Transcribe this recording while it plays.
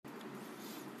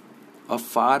a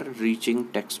far-reaching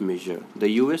tax measure. The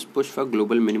US push for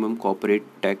global minimum corporate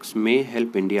tax may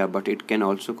help India, but it can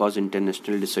also cause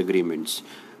international disagreements.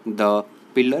 The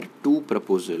Pillar 2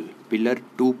 proposal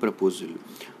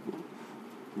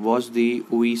was the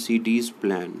OECD's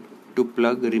plan to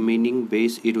plug remaining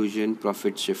base erosion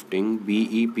profit shifting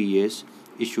BEPS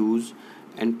issues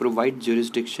and provide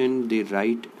jurisdiction the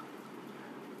right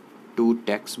to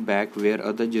tax back where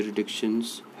other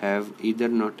jurisdictions have either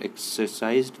not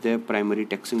exercised their primary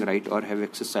taxing right or have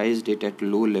exercised it at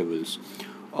low levels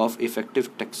of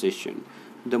effective taxation.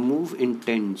 The move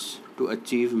intends to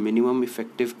achieve minimum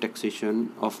effective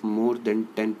taxation of more than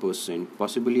 10%,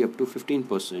 possibly up to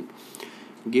 15%.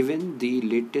 Given the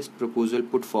latest proposal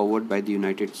put forward by the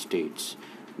United States,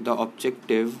 the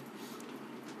objective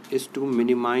is to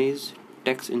minimize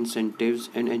tax incentives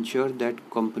and ensure that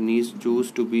companies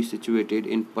choose to be situated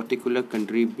in particular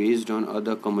country based on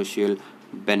other commercial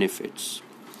benefits.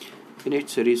 In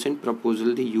its recent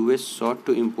proposal, the US sought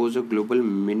to impose a global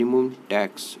minimum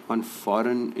tax on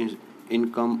foreign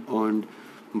income earned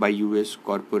by US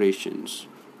corporations.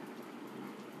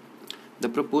 The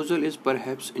proposal is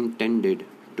perhaps intended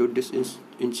to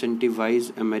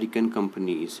disincentivize American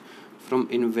companies from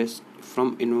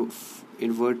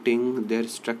inverting their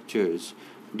structures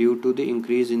due to the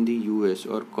increase in the US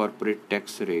or corporate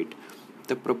tax rate.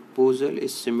 The proposal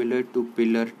is similar to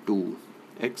Pillar 2,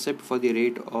 except for the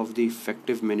rate of the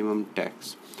effective minimum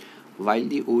tax. While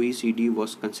the OECD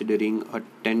was considering a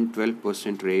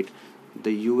 10-12% rate,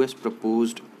 the US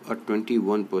proposed a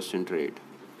 21% rate.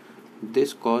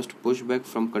 This caused pushback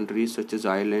from countries such as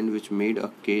Ireland, which made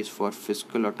a case for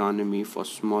fiscal autonomy for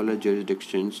smaller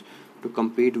jurisdictions to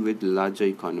compete with larger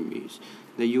economies.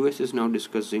 The US is now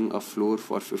discussing a floor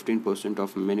for 15%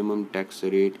 of minimum tax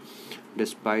rate,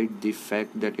 despite the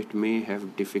fact that it may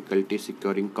have difficulty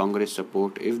securing Congress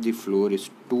support if the floor is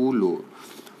too low.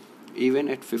 Even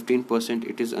at 15%,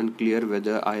 it is unclear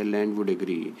whether Ireland would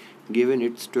agree, given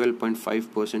its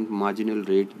 12.5% marginal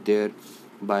rate,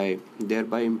 thereby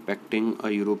impacting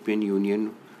a European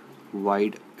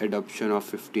Union-wide adoption of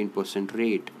 15%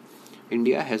 rate.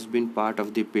 India has been part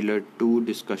of the Pillar 2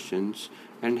 discussions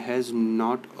and has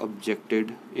not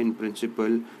objected in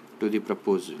principle to the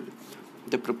proposal.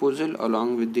 The proposal,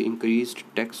 along with the increased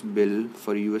tax bill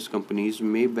for US companies,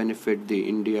 may benefit the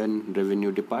Indian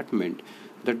Revenue Department.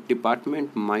 The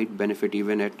department might benefit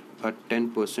even at a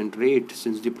 10% rate,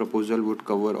 since the proposal would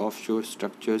cover offshore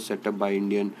structures set up by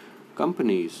Indian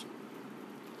companies.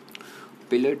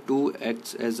 Pillar 2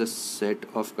 acts as a set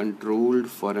of controlled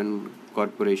foreign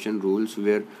corporation rules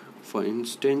where, for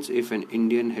instance, if an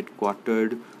Indian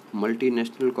headquartered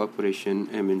multinational corporation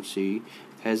 (MNC)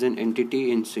 has an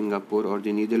entity in Singapore or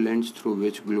the Netherlands through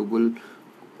which global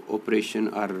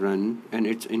operations are run, and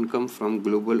its income from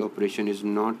global operation is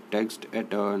not taxed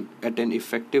at an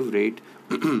effective rate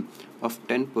of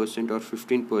 10% or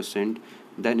 15%,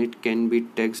 then it can be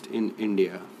taxed in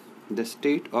India. The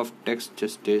State of Tax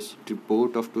Justice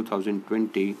report of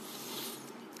 2020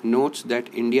 notes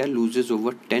that India loses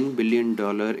over $10 billion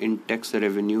in tax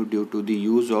revenue due to the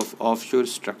use of offshore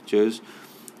structures,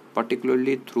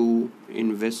 particularly through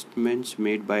investments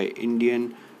made by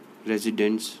Indian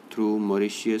residents through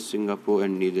Mauritius, Singapore,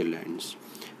 and Netherlands.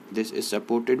 This is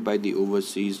supported by the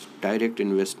Overseas Direct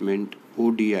Investment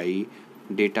 (ODI)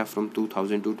 data from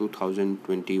 2000 to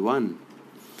 2021,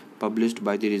 published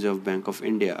by the Reserve Bank of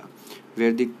India,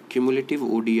 where the cumulative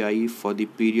ODI for the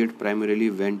period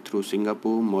primarily went through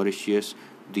Singapore, Mauritius,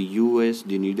 the US,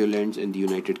 the Netherlands, and the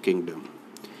United Kingdom.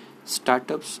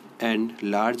 Startups and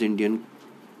large Indian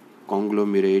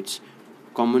conglomerates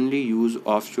commonly use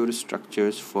offshore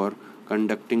structures for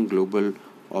conducting global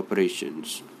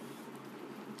operations.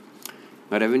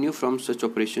 Revenue from such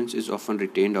operations is often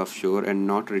retained offshore and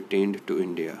not repatriated to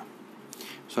India.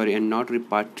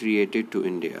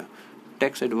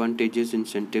 Tax advantages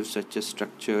incentives such as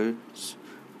structures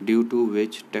due to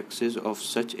which taxes of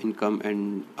such income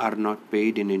are not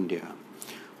paid in India.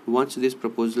 Once these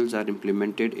proposals are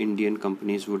implemented, Indian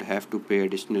companies would have to pay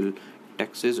additional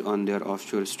taxes on their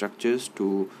offshore structures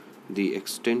to the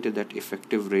extent that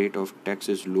effective rate of tax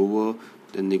is lower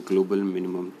than the global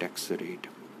minimum tax rate.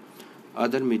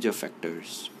 Other major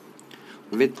factors.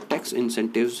 With tax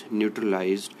incentives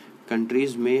neutralized,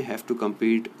 countries may have to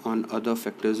compete on other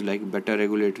factors like better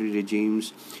regulatory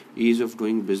regimes, ease of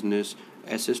doing business,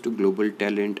 access to global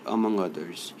talent, among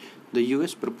others. The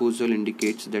US proposal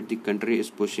indicates that the country is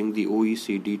pushing the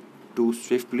OECD to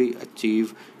swiftly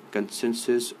achieve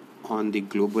consensus on the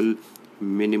global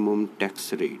minimum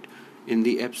tax rate. in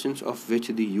the absence of which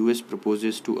the US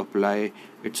proposes to apply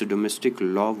its domestic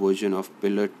law version of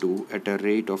Pillar 2 at a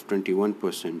rate of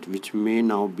 21%, which may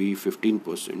now be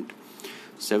 15%.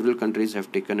 Several countries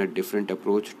have taken a different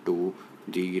approach to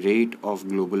the rate of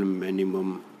global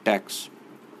minimum tax.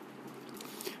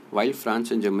 While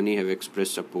France and Germany have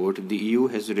expressed support, the EU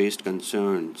has raised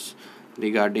concerns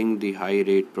regarding the high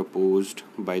rate proposed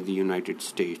by the United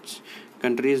States.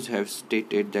 Countries have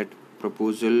stated that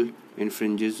proposal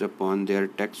infringes upon their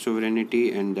tax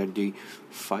sovereignty and that the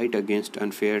fight against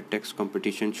unfair tax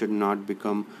competition should not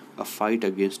become a fight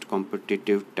against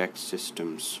competitive tax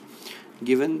systems.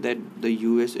 Given that the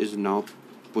US is now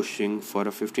pushing for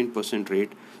a 15%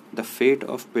 rate, the fate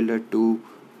of Pillar 2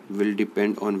 will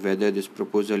depend on whether this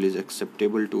proposal is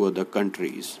acceptable to other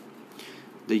countries.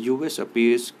 The US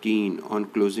appears keen on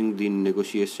closing the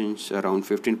negotiations around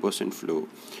 15% floor,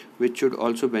 which should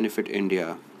also benefit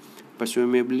India.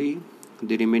 Presumably,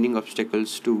 the remaining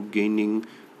obstacles to gaining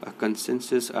a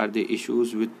consensus are the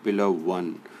issues with Pillar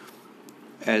 1.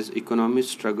 As economies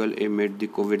struggle amid the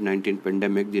COVID-19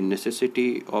 pandemic, the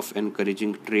necessity of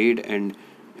encouraging trade and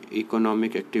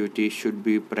economic activity should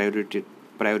be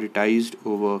prioritized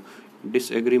over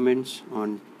disagreements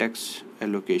on tax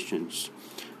allocations.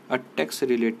 A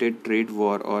tax-related trade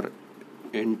war or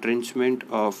entrenchment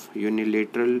of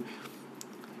unilateral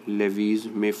levies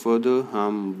may further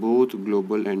harm both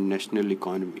global and national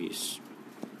economies.